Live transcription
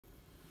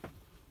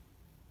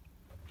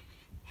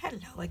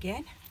Hello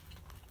again.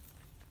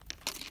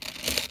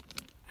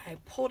 I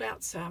pulled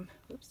out some,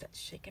 oops, that's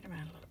shaking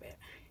around a little bit.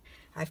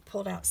 I've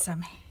pulled out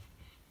some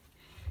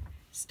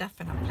stuff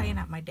and I'm playing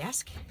at my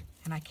desk,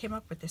 and I came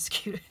up with this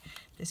cute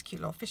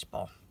little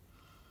fishbowl.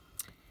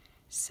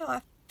 So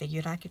I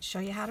figured I could show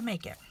you how to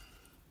make it.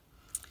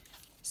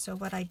 So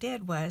what I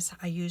did was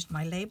I used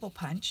my label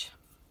punch,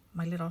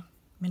 my little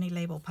mini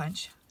label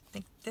punch. I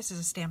think this is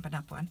a Stampin'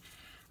 Up! One.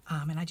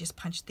 And I just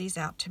punched these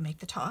out to make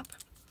the top.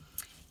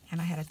 And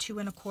I had a 2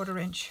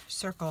 1/4 inch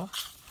circle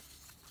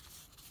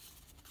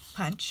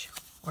punch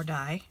or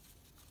die.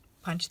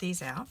 Punch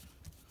these out.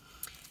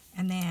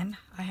 And then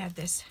I had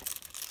this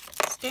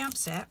stamp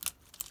set,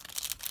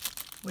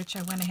 which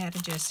I went ahead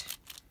and just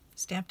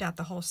stamped out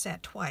the whole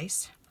set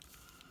twice.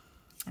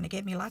 And it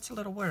gave me lots of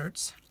little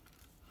words.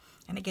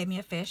 And it gave me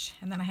a fish.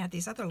 And then I had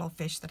these other little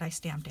fish that I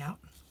stamped out.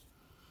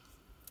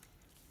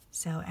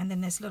 So, and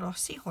then this little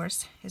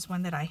seahorse is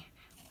one that I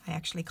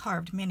actually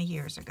carved many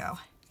years ago.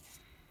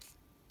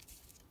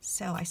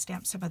 So I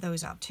stamped some of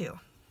those out too.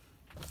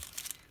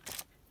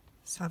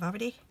 So I've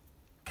already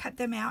cut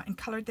them out and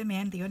colored them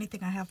in. The only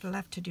thing I have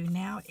left to do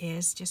now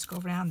is just go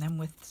around them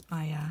with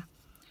my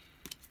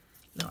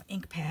little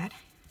ink pad.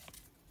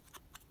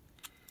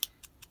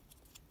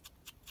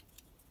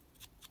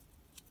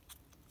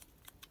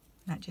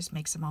 That just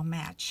makes them all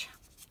match.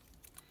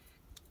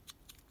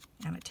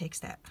 And it takes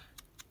that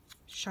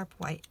sharp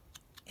white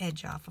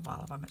edge off of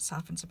all of them. It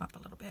softens them up a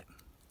little bit.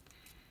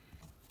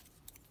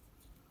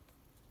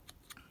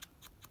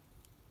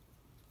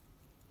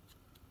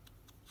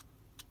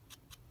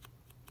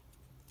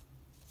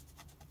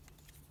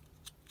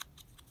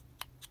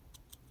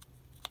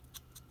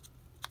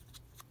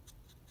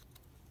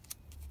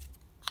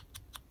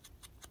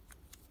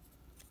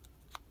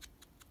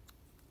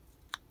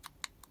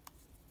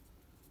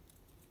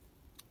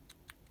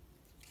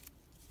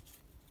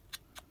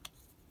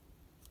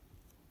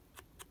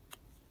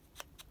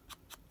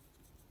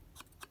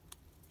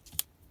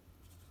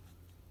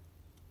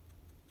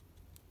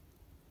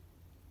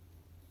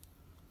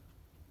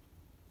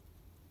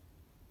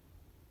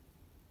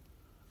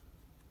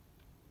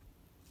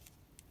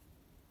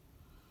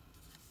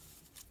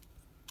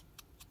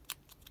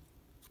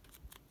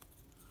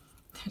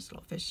 This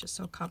little fish is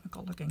so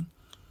comical looking.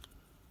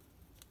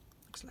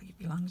 Looks like it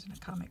belongs in a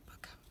comic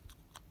book.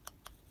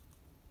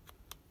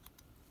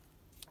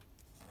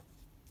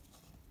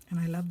 And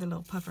I love the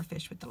little puffer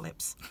fish with the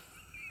lips.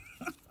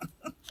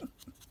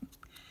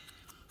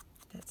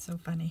 That's so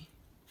funny.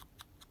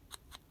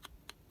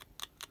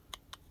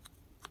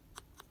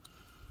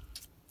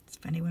 It's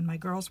funny, when my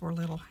girls were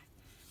little,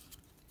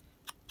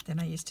 then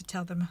I used to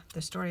tell them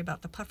the story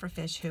about the puffer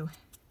fish who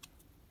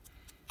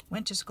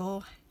went to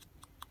school.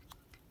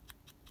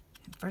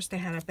 First they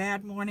had a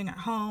bad morning at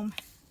home.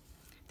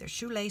 Their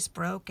shoelace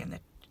broke and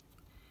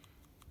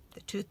the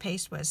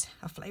toothpaste was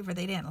a flavor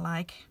they didn't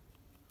like.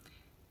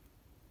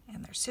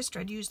 And their sister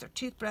had used their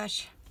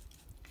toothbrush.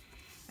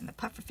 And the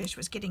pufferfish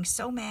was getting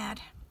so mad,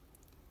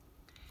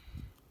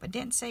 but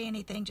didn't say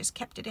anything, just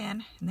kept it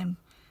in, and then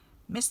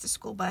missed the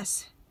school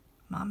bus.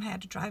 Mom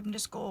had to drive him to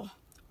school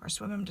or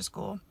swim him to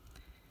school.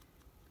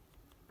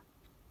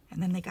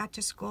 And then they got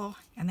to school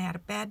and they had a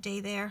bad day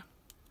there.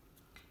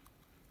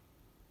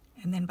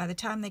 And then by the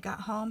time they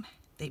got home,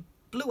 they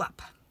blew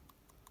up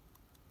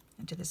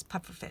into this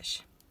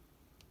pufferfish.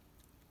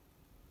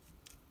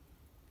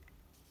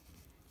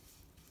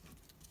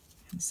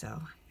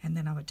 And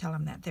then I would tell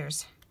them that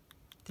there's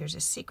a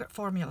secret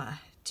formula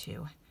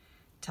to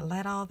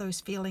let all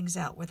those feelings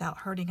out without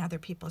hurting other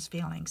people's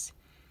feelings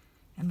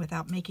and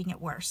without making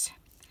it worse.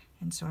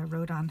 And so I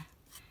wrote on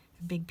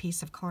a big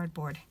piece of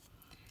cardboard,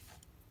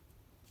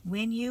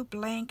 "When you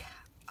blank,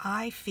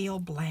 I feel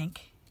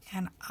blank,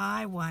 and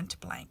I want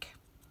blank."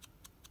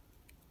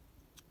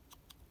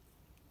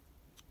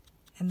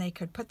 And they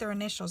could put their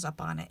initials up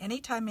on it.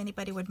 Anytime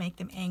anybody would make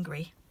them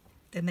angry,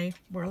 then they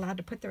were allowed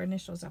to put their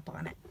initials up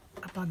on it,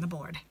 up on the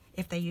board,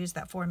 if they used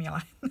that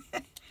formula.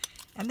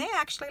 And they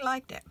actually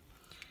liked it.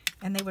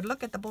 And they would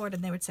look at the board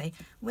and they would say,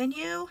 "When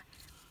you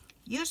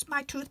use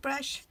my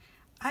toothbrush,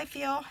 I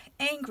feel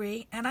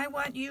angry and I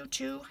want you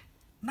to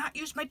not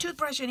use my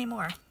toothbrush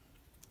anymore."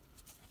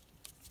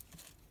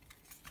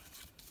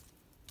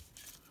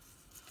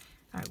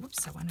 All right,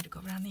 whoops, I wanted to go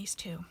around these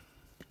too.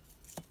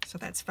 So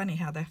that's funny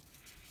how the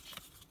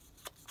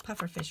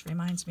pufferfish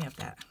reminds me of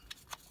that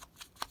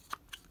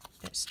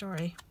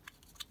story.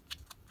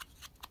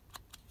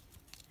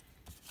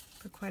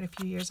 For quite a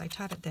few years I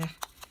taught at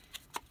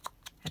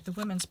the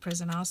women's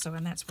prison also,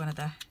 and that's one of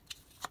the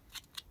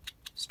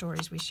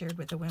stories we shared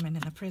with the women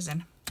in the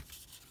prison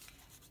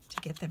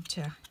to get them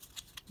to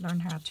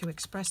learn how to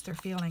express their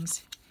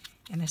feelings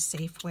in a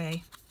safe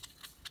way,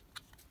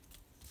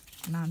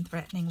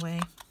 non-threatening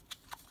way.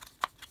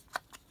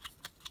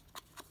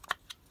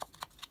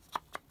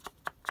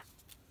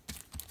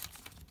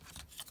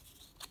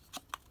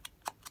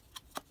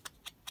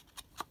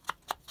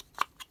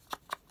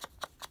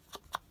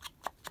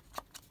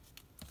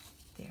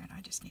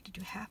 Just need to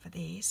do half of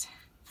these.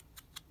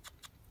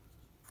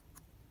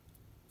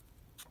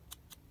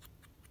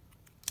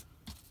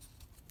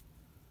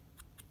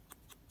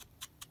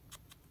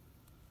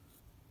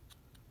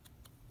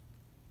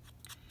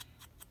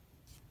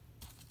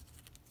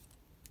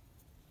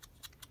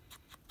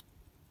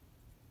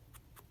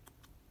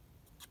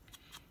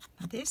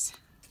 Now these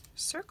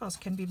circles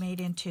can be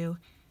made into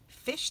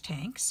fish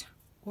tanks,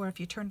 or if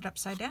you turn it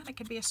upside down, it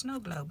could be a snow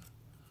globe.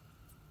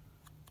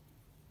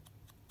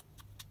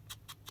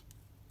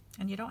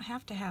 And you don't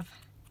have to have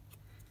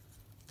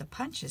the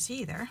punches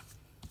either.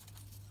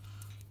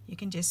 You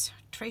can just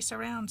trace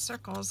around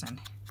circles and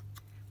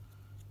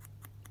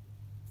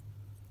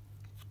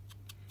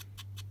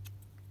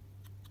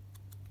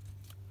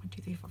one,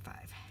 two, three, four,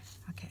 five.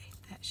 Okay,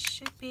 that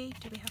should be,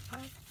 do we have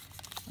 5?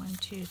 1,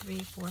 2, 3,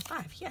 4,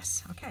 5.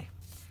 Yes, okay.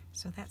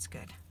 So that's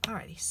good.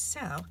 Alrighty,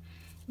 so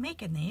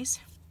making these,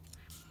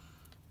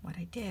 what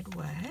I did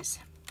was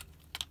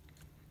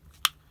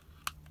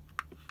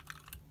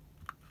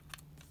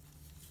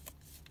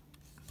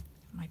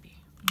might be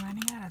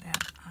running out of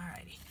that.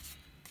 Alrighty.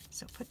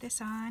 So put this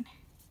on.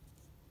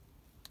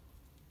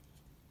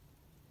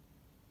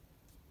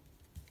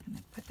 And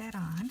then put that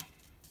on.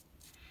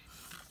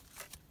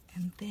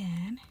 And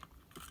then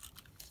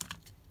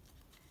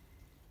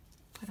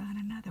put on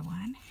another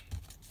one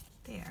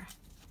there.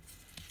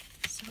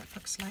 So it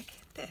looks like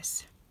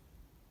this.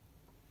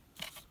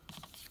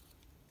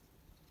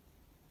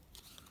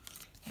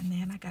 And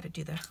then I got to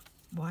do the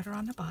water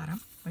on the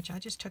bottom, which I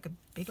just took a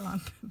big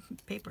long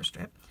paper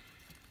strip.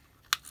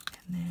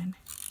 And then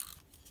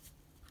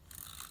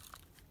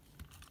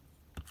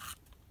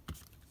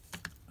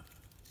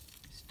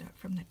start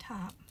from the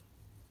top.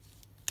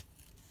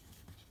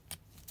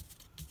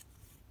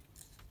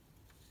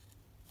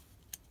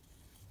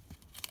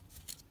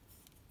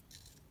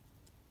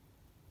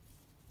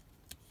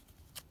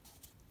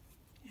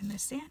 And the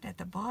sand at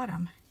the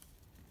bottom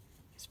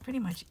is pretty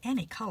much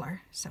any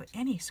color, so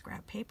any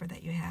scrap paper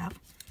that you have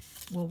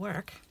will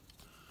work.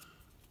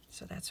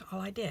 So that's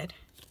all I did.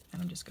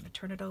 And I'm just going to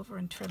turn it over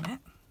and trim it.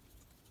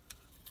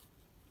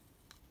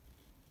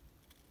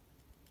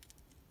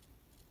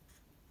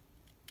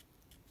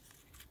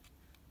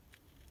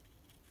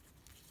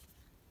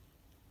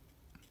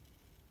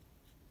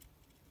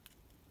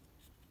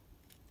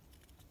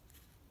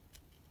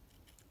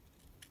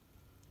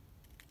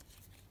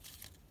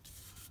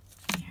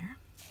 There.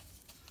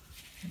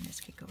 And this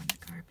could go in the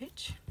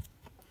garbage.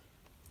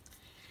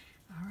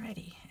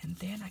 Alrighty, and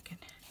then I can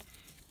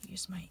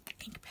use my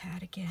ink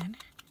pad again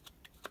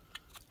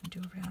and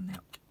do around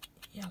that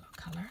yellow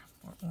color,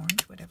 or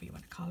orange, whatever you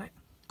want to call it,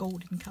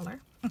 golden color.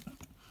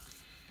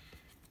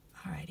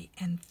 Alrighty,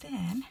 and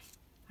then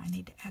I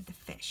need to add the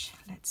fish.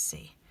 Let's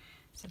see.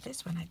 So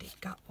this one I did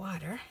got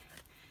water.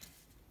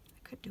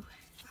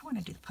 I want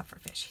to do the puffer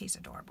fish. He's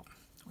adorable,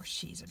 or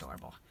she's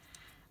adorable.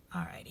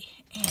 Alrighty,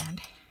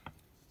 and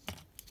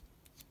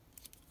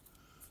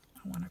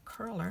I want a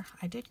curler.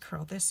 I did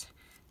curl this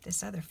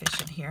other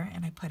fish in here,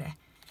 and I put I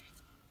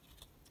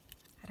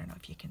don't know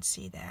if you can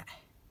see that,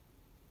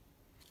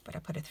 but I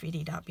put a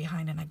 3D dot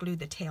behind, and I glued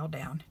the tail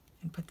down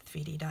and put the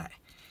 3D dot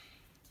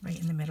right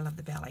in the middle of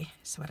the belly.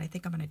 So what I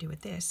think I'm going to do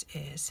with this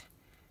is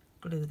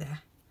glue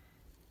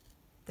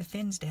the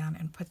fins down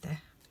and put the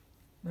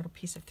little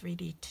piece of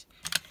 3D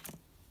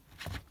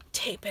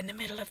tape in the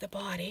middle of the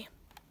body,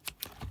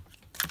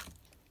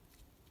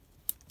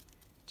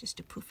 just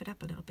to poof it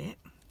up a little bit.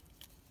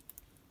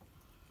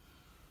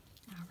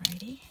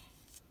 Alrighty.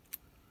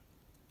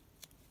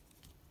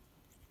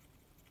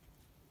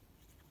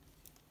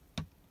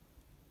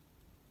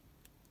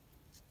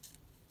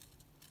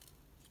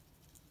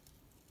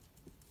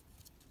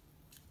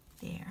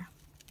 There.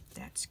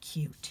 That's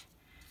cute.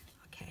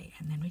 Okay,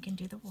 and then we can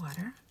do the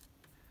water.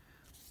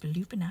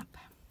 Blooping up.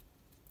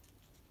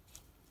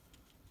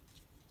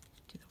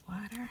 Do the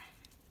water.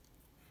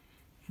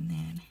 And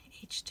then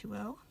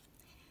H2O.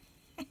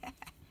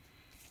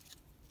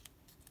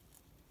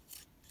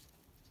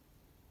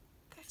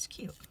 That's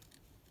cute.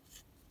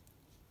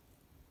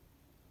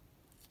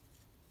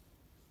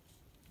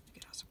 You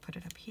could also put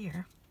it up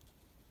here.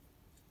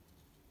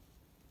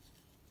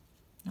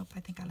 Nope, I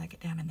think I like it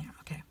down in there.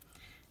 Okay,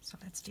 so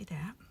let's do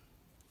that.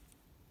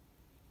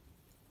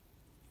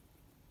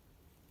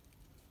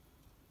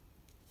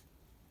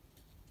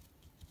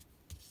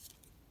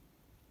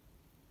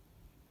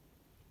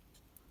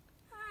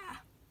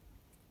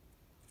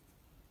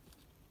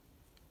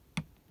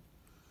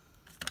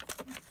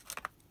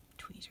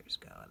 Tweezers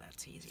go,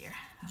 that's easier.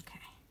 Okay.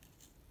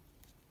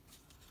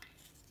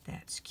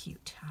 That's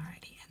cute.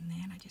 Alrighty, and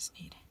then I just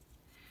need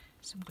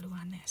some glue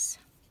on this.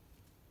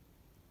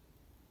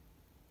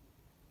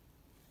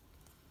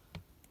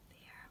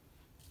 There.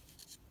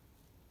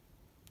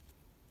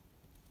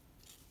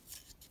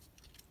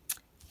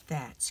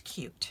 That's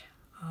cute.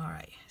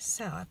 Alright,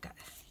 so I've got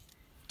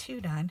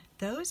 2 done.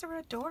 Those are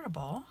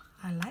adorable.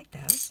 I like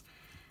those.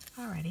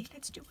 Alrighty,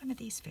 let's do one of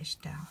these fish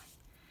now.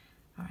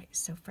 Alright,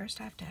 so first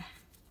I have to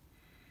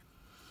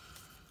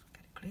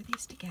glue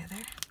these together.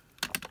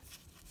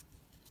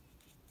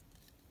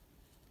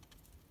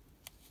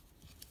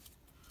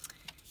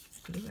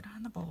 Glue it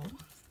on the bowl.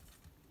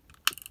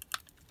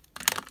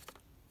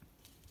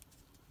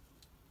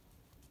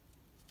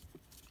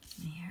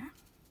 There.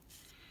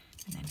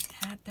 And then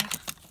add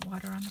the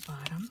water on the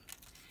bottom.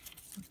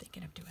 I'm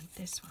thinking of doing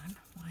this one.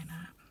 Why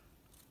not?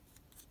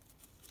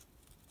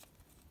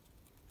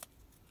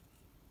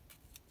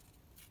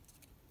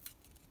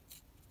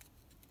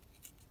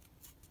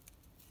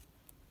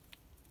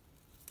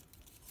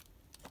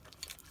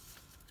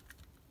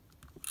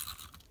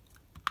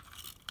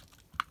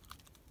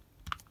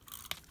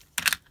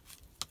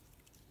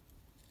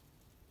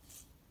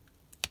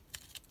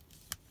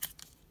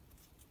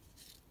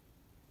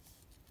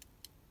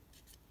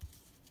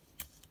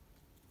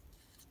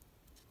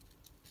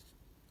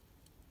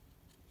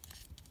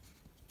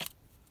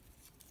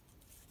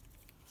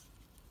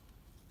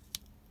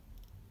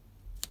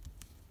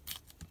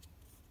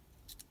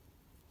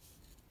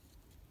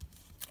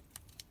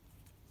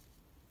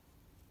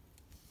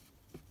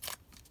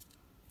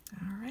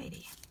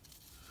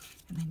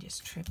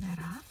 just trim that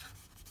off.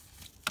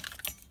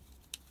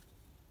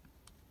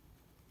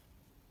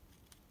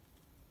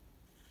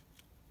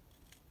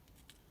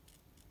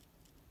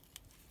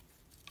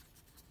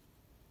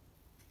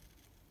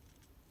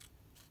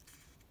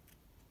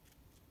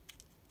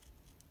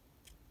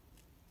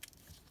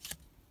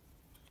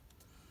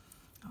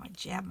 Oh, I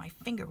jabbed my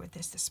finger with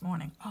this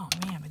morning. Oh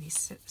man, with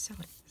these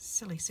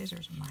silly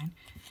scissors of mine.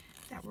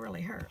 That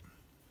really hurt.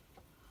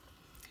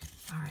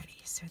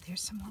 Alrighty, so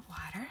there's some more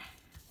water.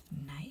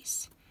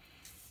 Nice.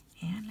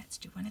 And let's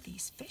do one of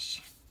these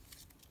fish.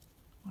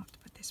 We'll have to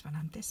put this one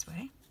on this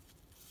way.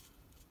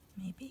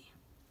 Maybe.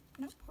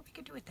 Nope, well, we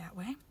could do it that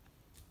way.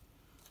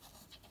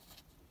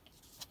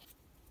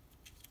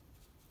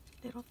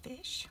 Little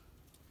fish.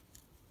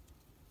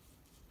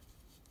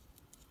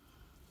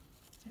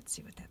 Let's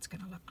see what that's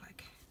going to look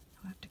like.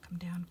 I'll have to come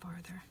down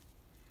farther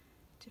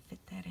to fit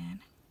that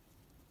in.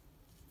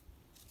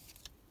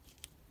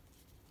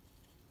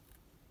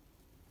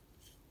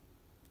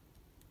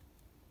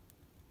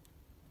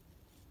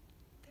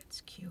 That's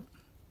cute.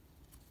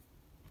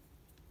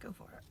 Go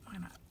for it. Why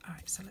not? All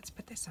right, so let's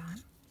put this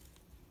on.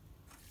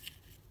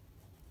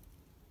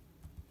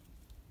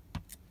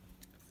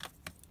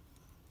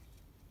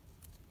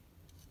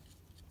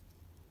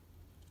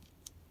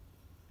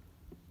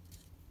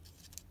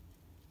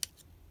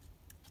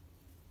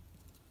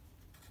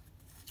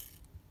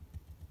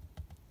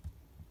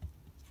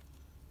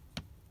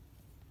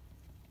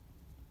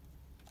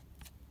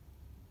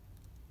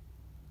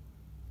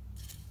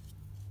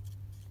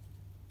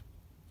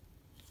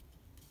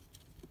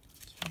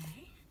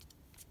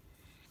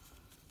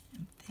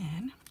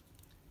 Then,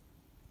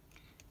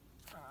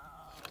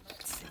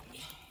 let's see.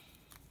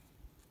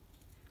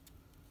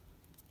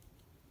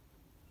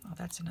 Well,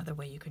 that's another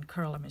way you can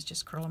curl them, is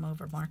just curl them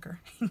over marker.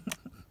 All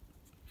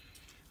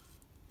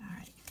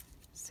right,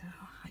 so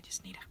I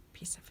just need a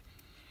piece of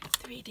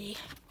 3D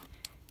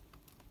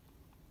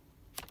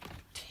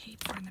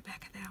tape on the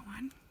back of that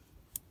one.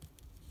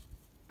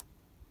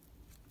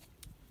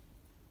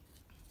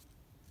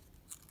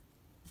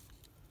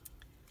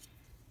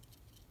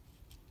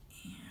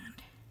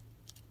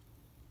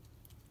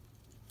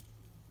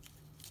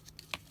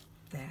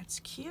 That's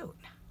cute.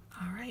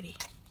 Alrighty.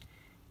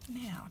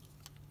 Now,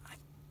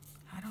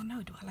 I don't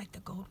know. Do I like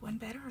the gold one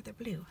better or the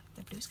blue?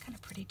 The blue's kind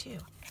of pretty too.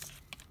 I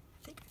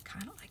think I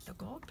kind of like the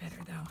gold better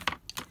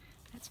though.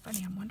 That's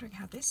funny. I'm wondering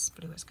how this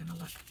blue is going to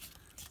look.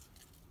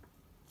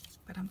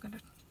 But I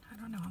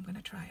don't know. I'm going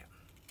to try it.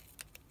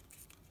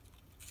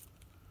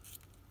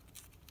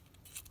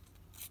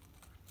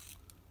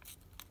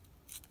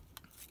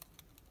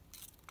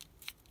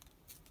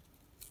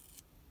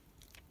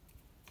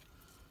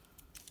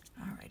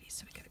 Alrighty,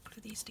 so we got to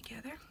glue these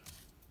together.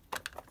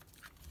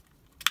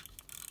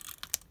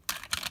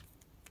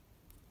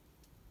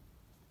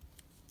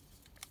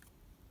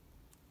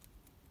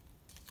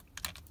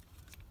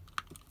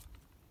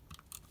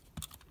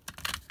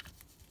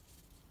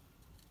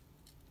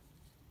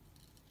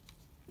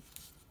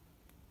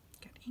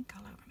 Got ink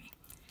all over me.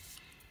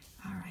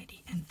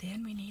 Alrighty, and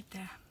then we need the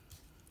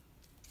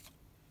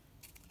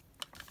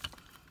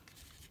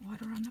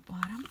water on the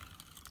bottom.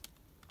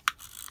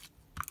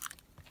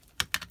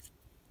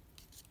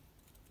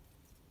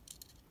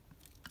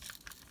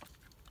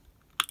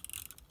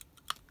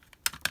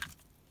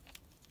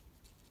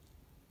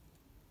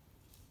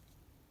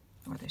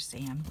 Or the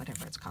sand,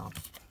 whatever it's called.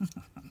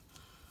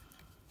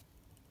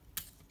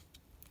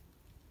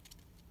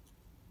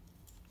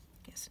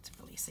 Guess it's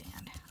really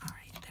sand. All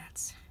right,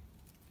 that's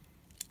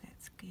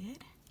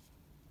good.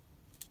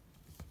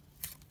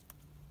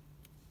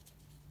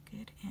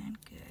 Good and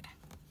good.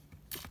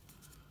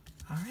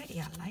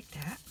 Alrighty, I like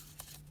that.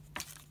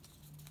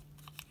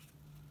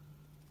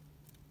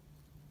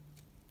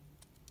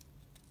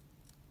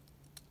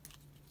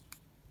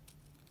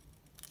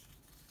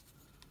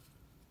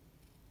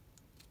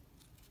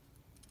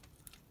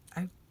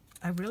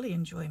 I really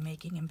enjoy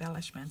making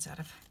embellishments out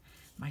of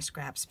my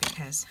scraps,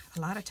 because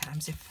a lot of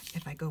times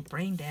if I go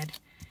brain dead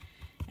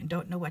and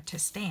don't know what to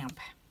stamp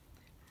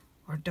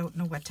or don't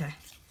know what to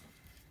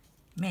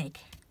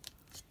make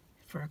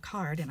for a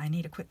card and I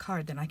need a quick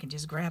card, then I can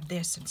just grab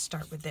this and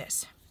start with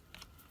this.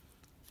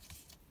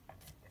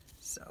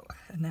 So,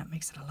 and that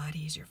makes it a lot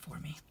easier for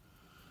me.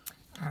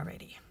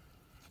 Alrighty.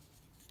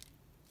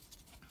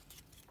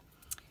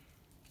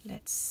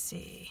 Let's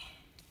see.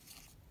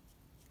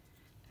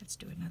 Let's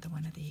do another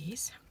one of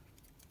these.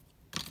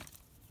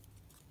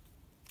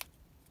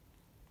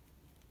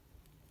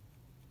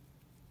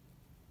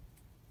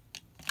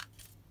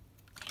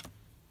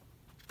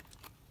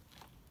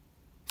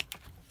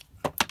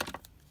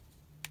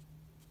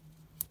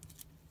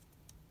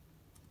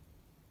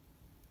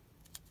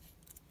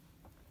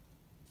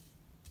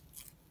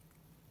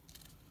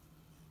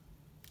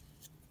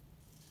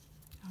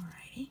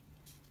 Alrighty,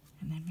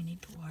 and then we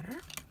need the water.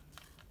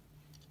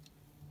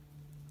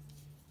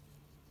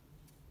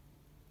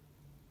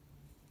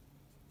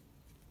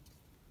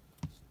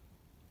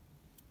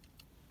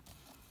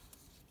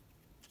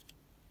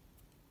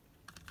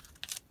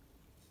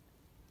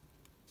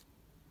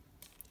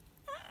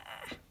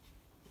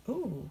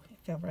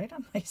 fell right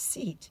on my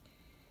seat.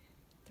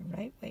 The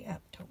right way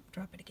up. Don't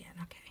drop it again.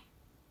 Okay.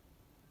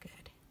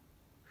 Good.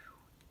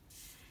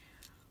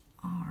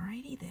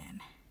 Alrighty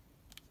then.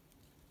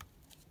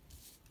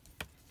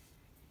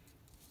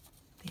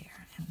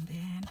 There, and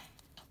then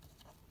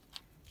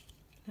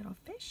little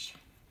fish.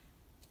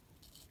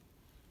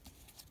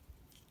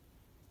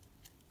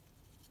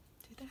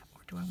 Do that,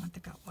 or do I want the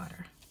gut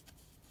water?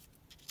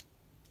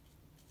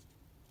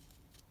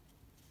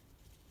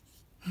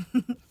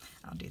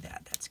 I'll do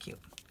that. That's cute.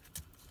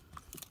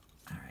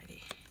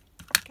 Alrighty.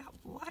 Got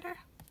water.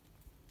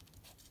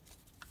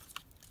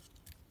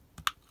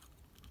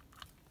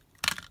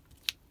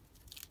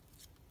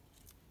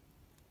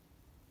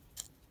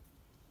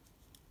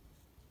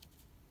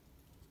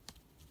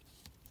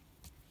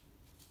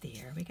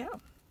 There we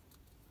go.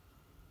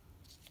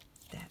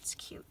 That's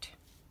cute.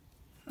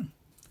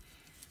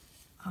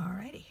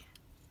 Alrighty.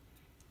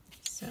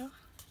 So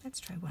let's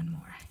try one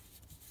more.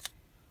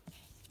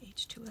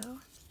 H2O.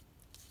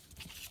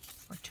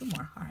 Or two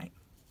more. Alright.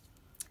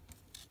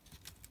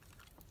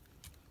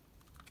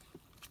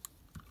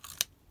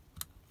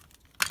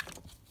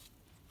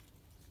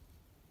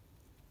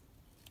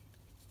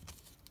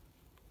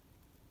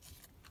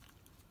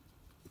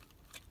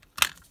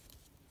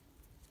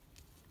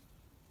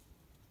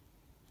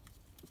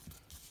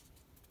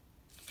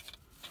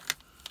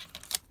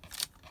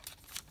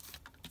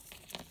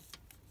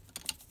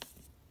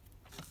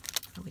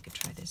 Or we could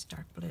try this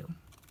dark blue.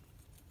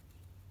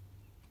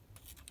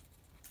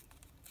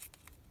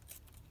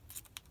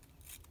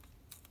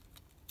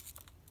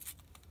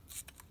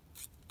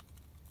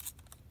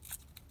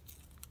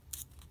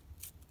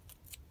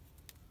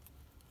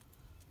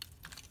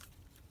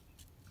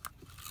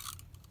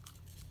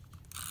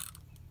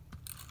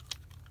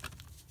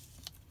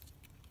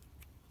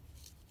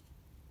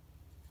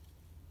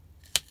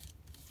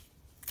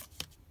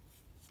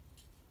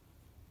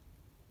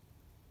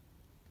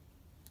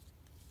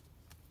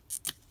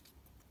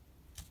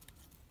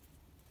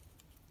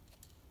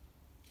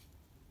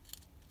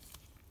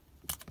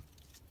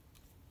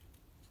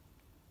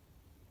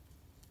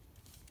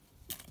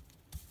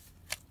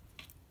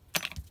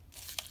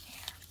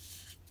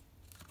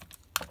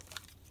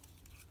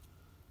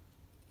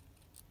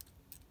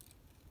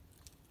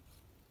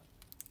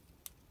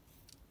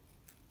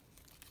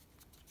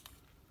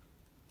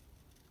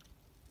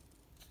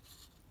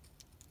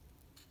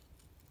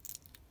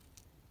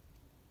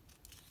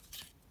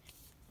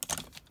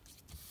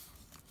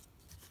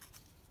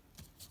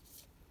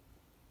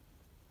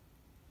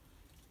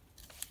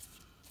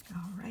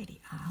 Alrighty,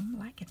 I'm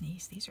liking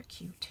these. These are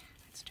cute.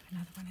 Let's do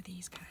another one of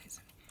these guys.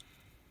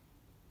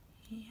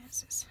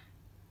 Yes, it's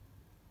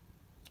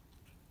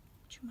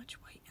too much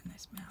white in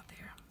this mouth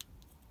there.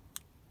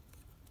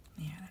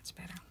 Yeah, that's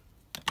better.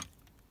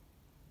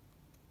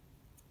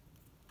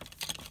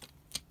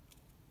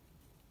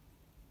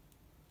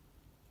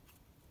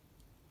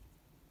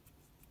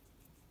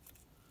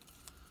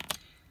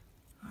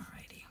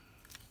 Alrighty.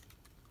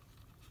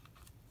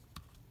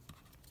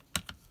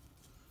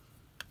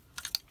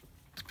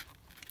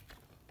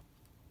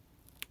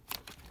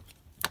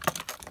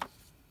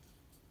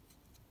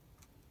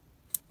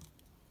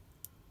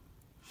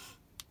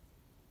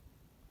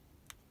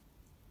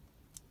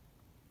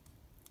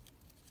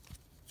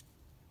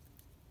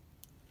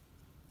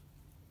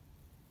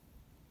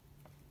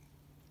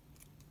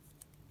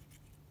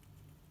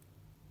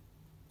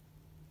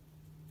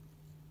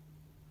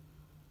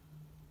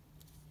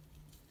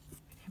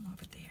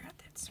 Over there,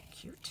 that's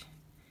cute.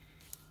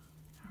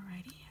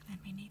 Alrighty, and then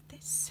we need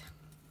this.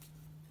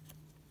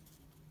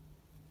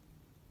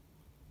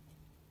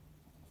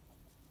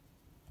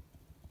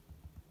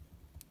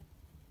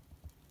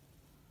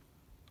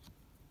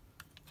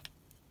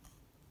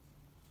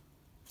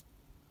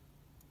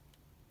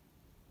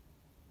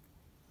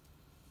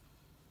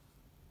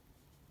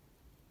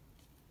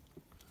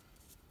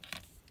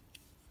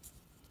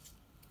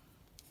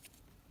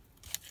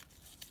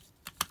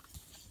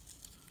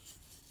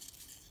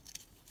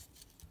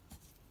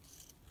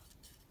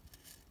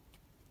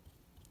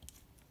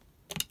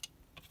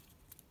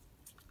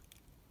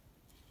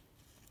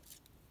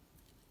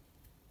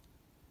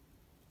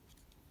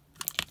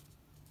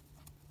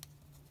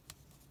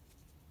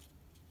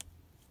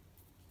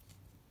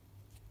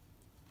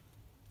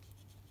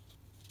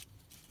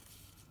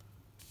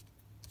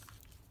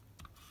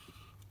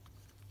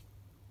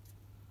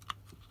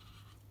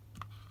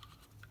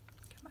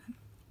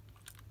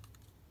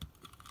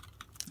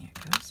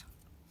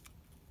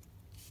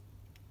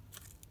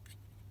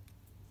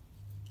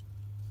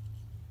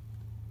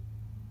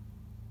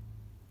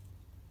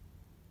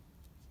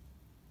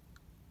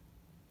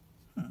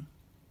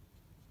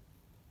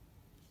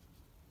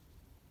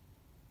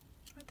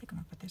 I think I'm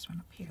going to put this one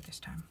up here this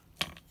time.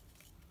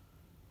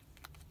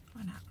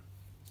 Why not?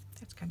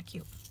 That's kind of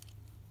cute.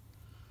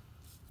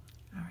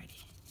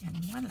 Alrighty, and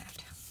one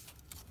left.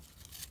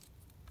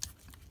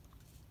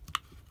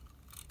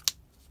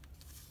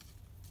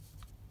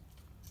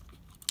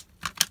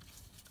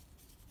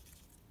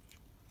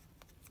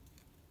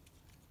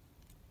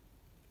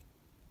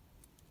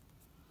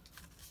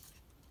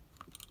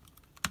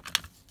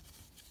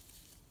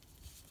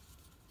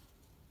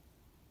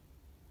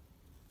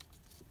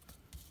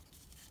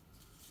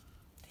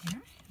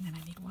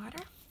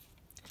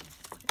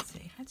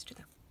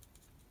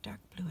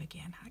 blue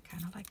again. I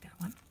kind of like that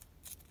one.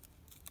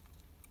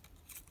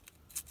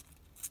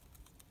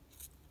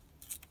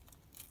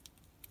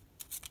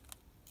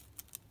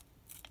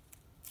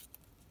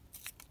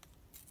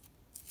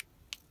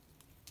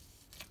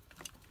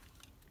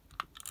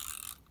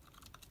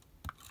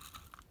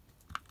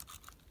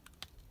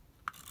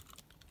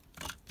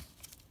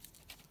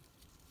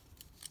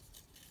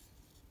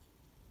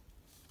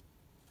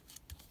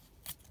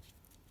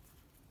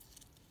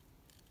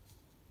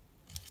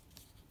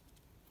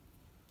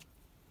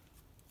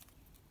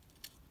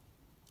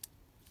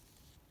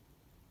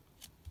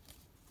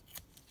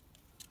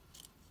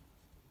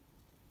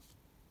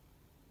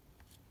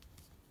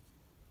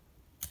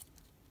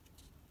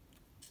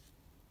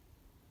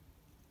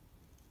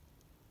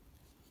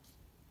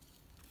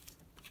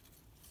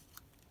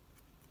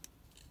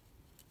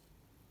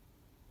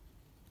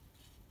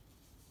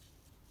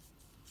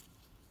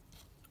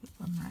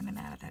 I'm running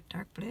out of that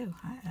dark blue.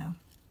 Uh-oh.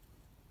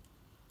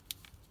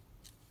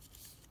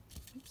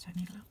 Oops, I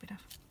need a little bit of...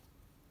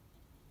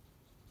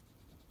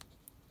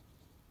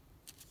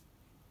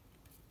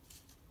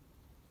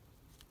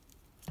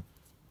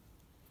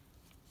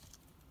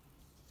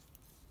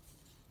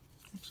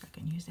 Looks like I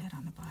can use that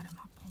on the bottom.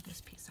 I'll pull this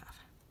piece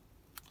off.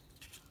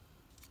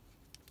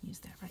 Use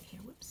that right here.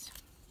 Whoops.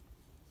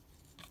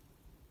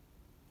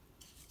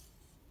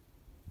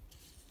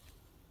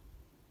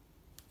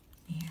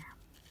 Here.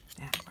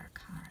 That'll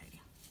work. Alrighty.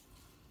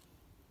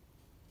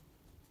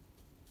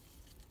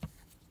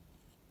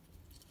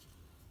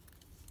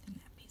 And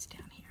that piece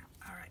down here.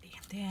 Alrighty.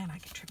 Then I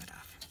can trim it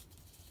off.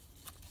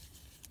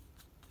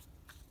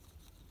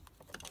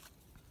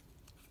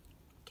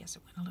 Guess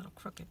it went a little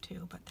crooked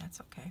too, but that's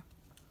okay.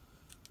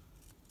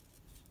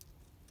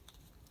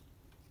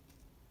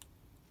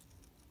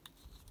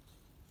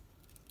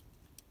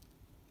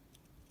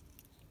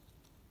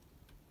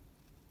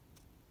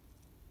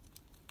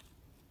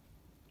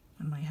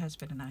 When my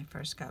husband and I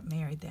first got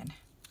married, then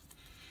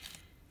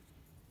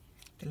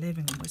the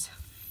living room was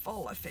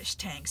full of fish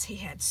tanks. He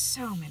had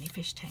so many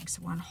fish tanks.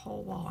 One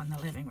whole wall in the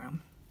living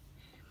room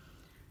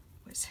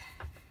was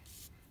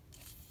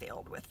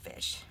filled with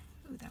fish.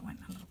 Ooh, that went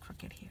a little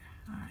crooked here.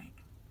 All right.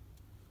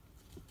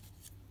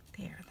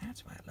 There,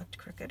 that's why it looked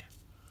crooked.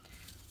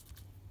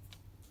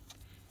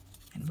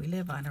 And we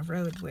live on a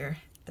road where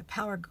the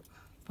power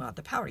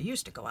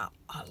used to go out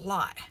a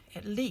lot,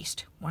 at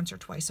least once or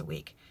twice a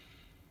week.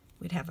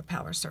 We'd have a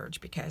power surge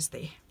because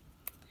they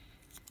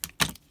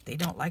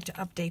don't like to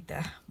update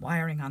the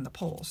wiring on the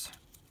poles.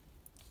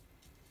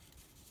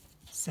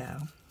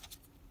 So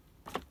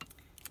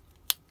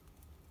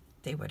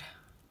they would,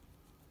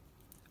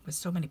 with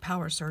so many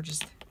power surges,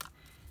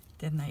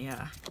 then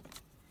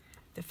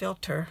the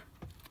filters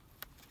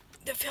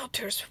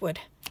would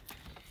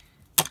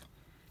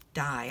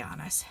die on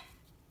us.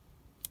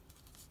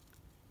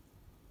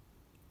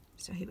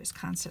 So he was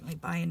constantly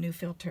buying new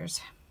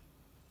filters.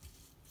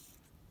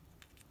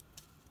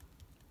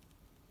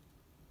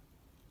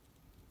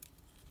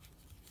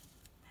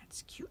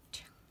 That's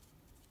cute.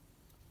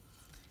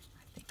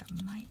 I think I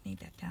might need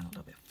that down a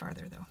little bit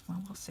farther though.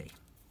 Well, we'll see.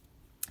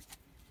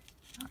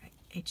 All right,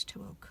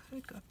 H2O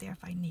could go up there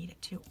if I need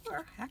it to,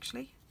 or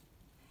actually,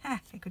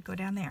 it could go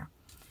down there.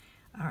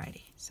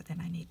 Alrighty, so then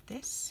I need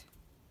this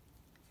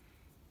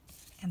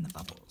and the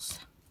bubbles.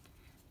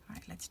 All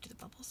right, let's do the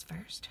bubbles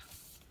first.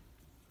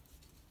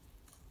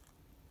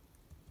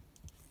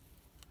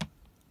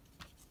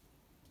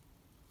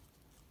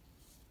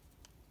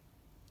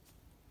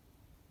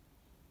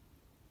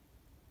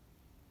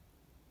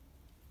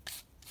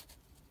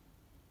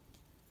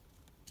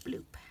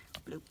 Bloop,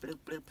 bloop, bloop,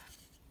 bloop.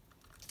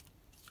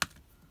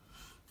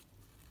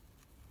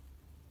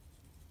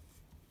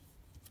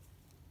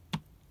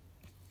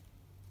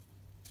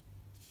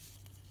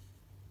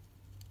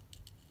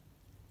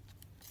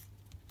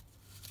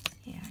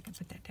 Yeah, I can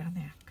put that down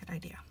there. Good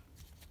idea.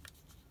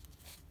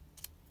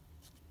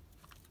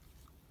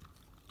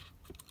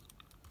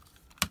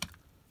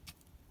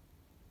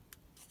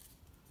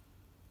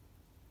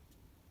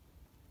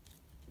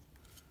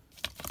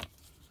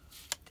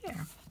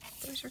 There,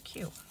 those are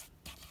cute.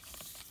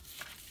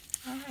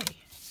 All right,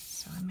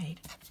 so I made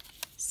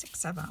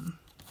 6 of them.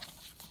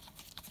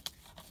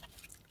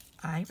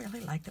 I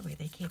really like the way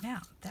they came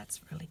out.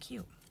 That's really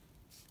cute.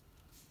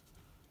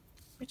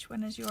 Which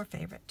one is your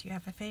favorite? Do you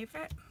have a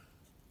favorite?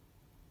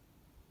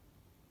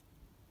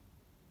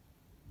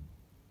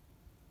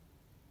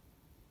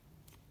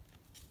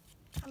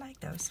 I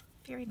like those.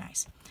 Very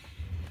nice.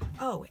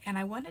 Oh, and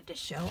I wanted to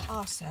show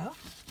also,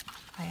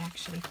 I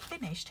actually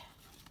finished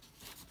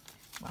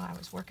while I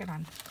was working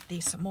on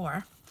these some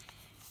more.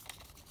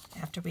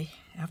 After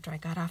I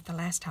got off the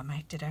last time,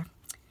 I did a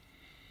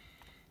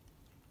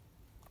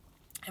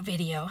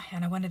video,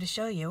 and I wanted to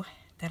show you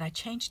that I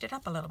changed it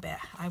up a little bit.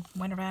 I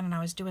went around and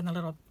I was doing the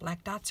little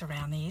black dots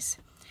around these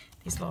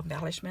little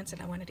embellishments,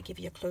 and I wanted to give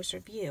you a closer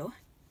view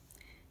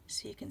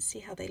so you can see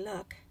how they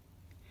look.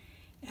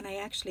 And I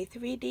actually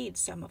 3D'd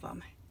some of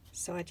them.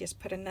 So I just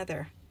put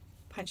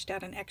punched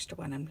out an extra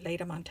one and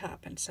laid them on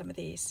top, and some of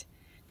these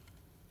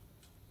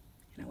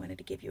And I wanted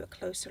to give you a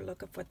closer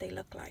look of what they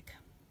look like.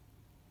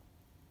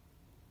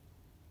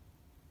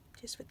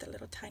 Just with the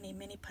little tiny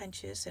mini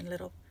punches and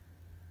little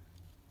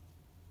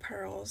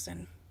pearls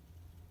and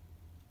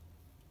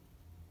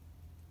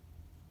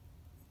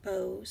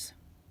bows.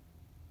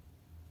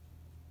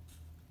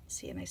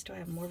 See, and I still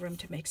have more room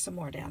to make some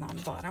more down on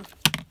the bottom.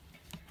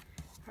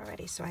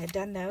 Alrighty, so I had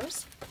done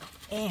those,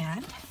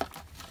 and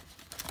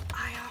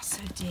I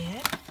also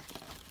did,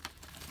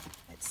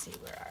 let's see,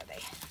 where are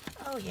they?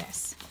 Oh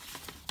yes,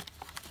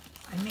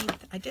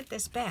 I did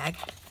this bag.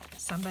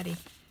 Somebody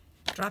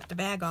dropped a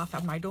bag off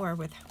of my door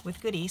with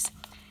goodies,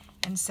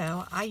 and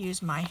so I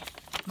used my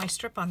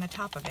strip on the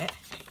top of it,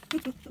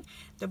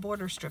 the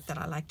border strip that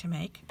I like to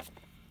make,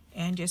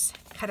 and just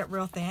cut it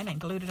real thin and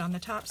glued it on the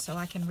top so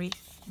I can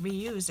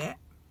reuse it,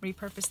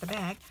 repurpose the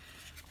bag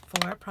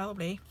for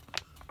probably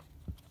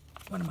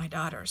one of my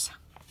daughters.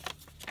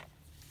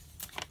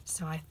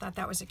 So I thought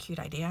that was a cute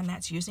idea, and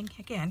that's using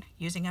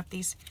up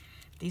these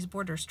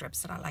border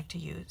strips that I like to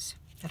use,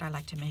 that I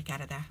like to make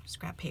out of the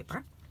scrap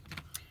paper.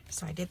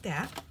 So I did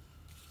that.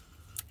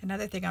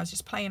 Another thing I was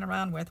just playing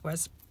around with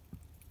was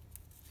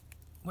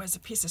a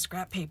piece of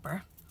scrap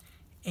paper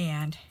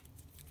and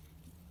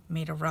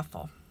made a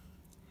ruffle.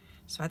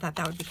 So I thought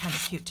that would be kind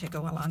of cute to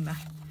go along the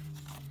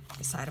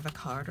side of a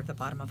card or the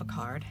bottom of a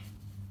card.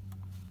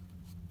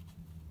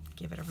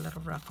 Give it a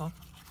little ruffle.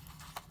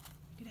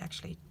 You could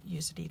actually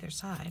use it either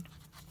side.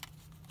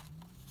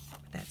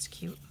 But that's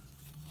cute.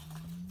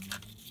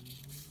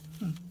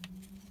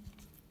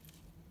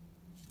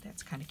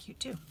 That's kind of cute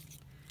too.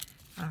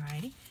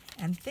 Alrighty.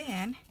 And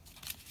then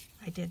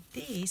I did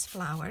these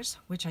flowers,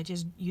 which I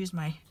just used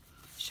my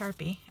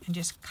Sharpie and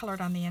just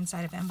colored on the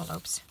inside of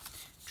envelopes.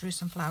 Drew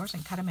some flowers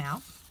and cut them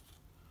out.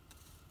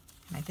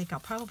 And I think I'll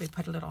probably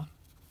put a little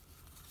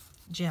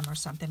gem or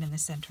something in the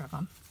center of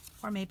them.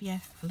 Or maybe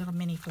a little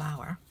mini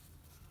flower.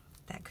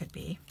 That could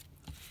be.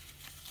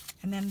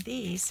 And then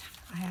these,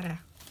 I had a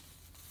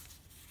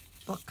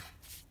book,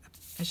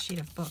 a sheet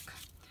of book,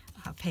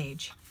 a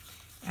page.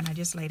 And I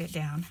just laid it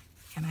down.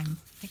 And I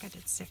think I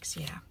did 6,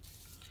 yeah.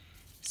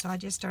 So I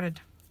just started,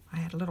 I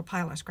had a little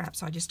pile of scraps,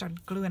 so I just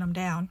started gluing them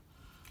down.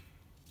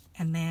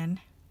 And then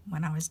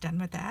when I was done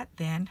with that,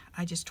 then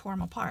I just tore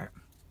them apart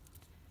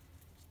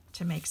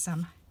to make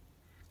some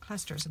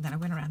clusters, and then I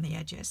went around the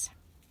edges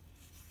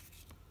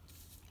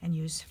and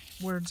used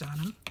words on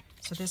them.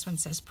 So this one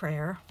says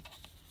prayer.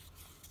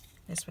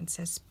 This one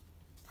says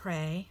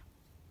pray.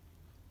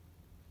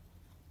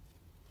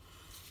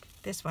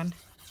 This one,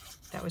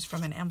 that was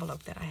from an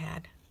envelope that I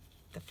had,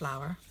 the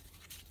flower.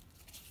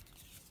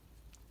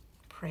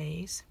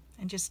 Praise,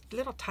 and just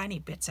little tiny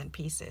bits and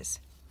pieces.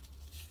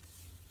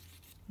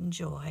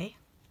 Joy.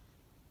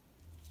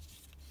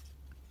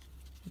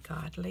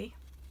 Godly.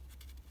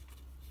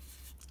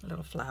 A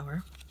little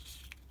flower.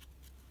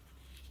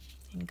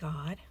 And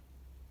God.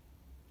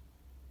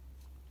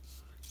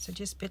 So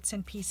just bits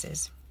and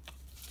pieces.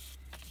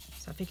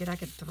 So I figured I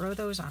could throw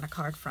those on a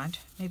card front,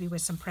 maybe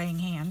with some praying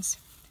hands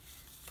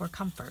for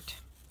comfort,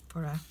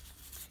 for a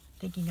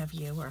thinking of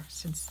you or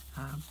since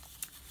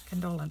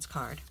condolence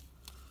card.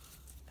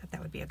 Thought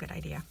that would be a good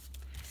idea.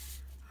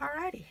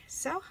 Alrighty,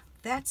 so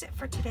that's it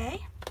for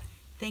today.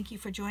 Thank you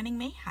for joining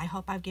me. I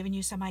hope I've given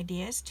you some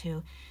ideas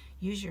to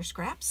use your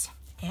scraps.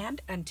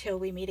 And until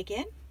we meet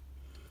again,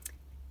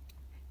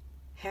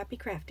 happy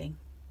crafting.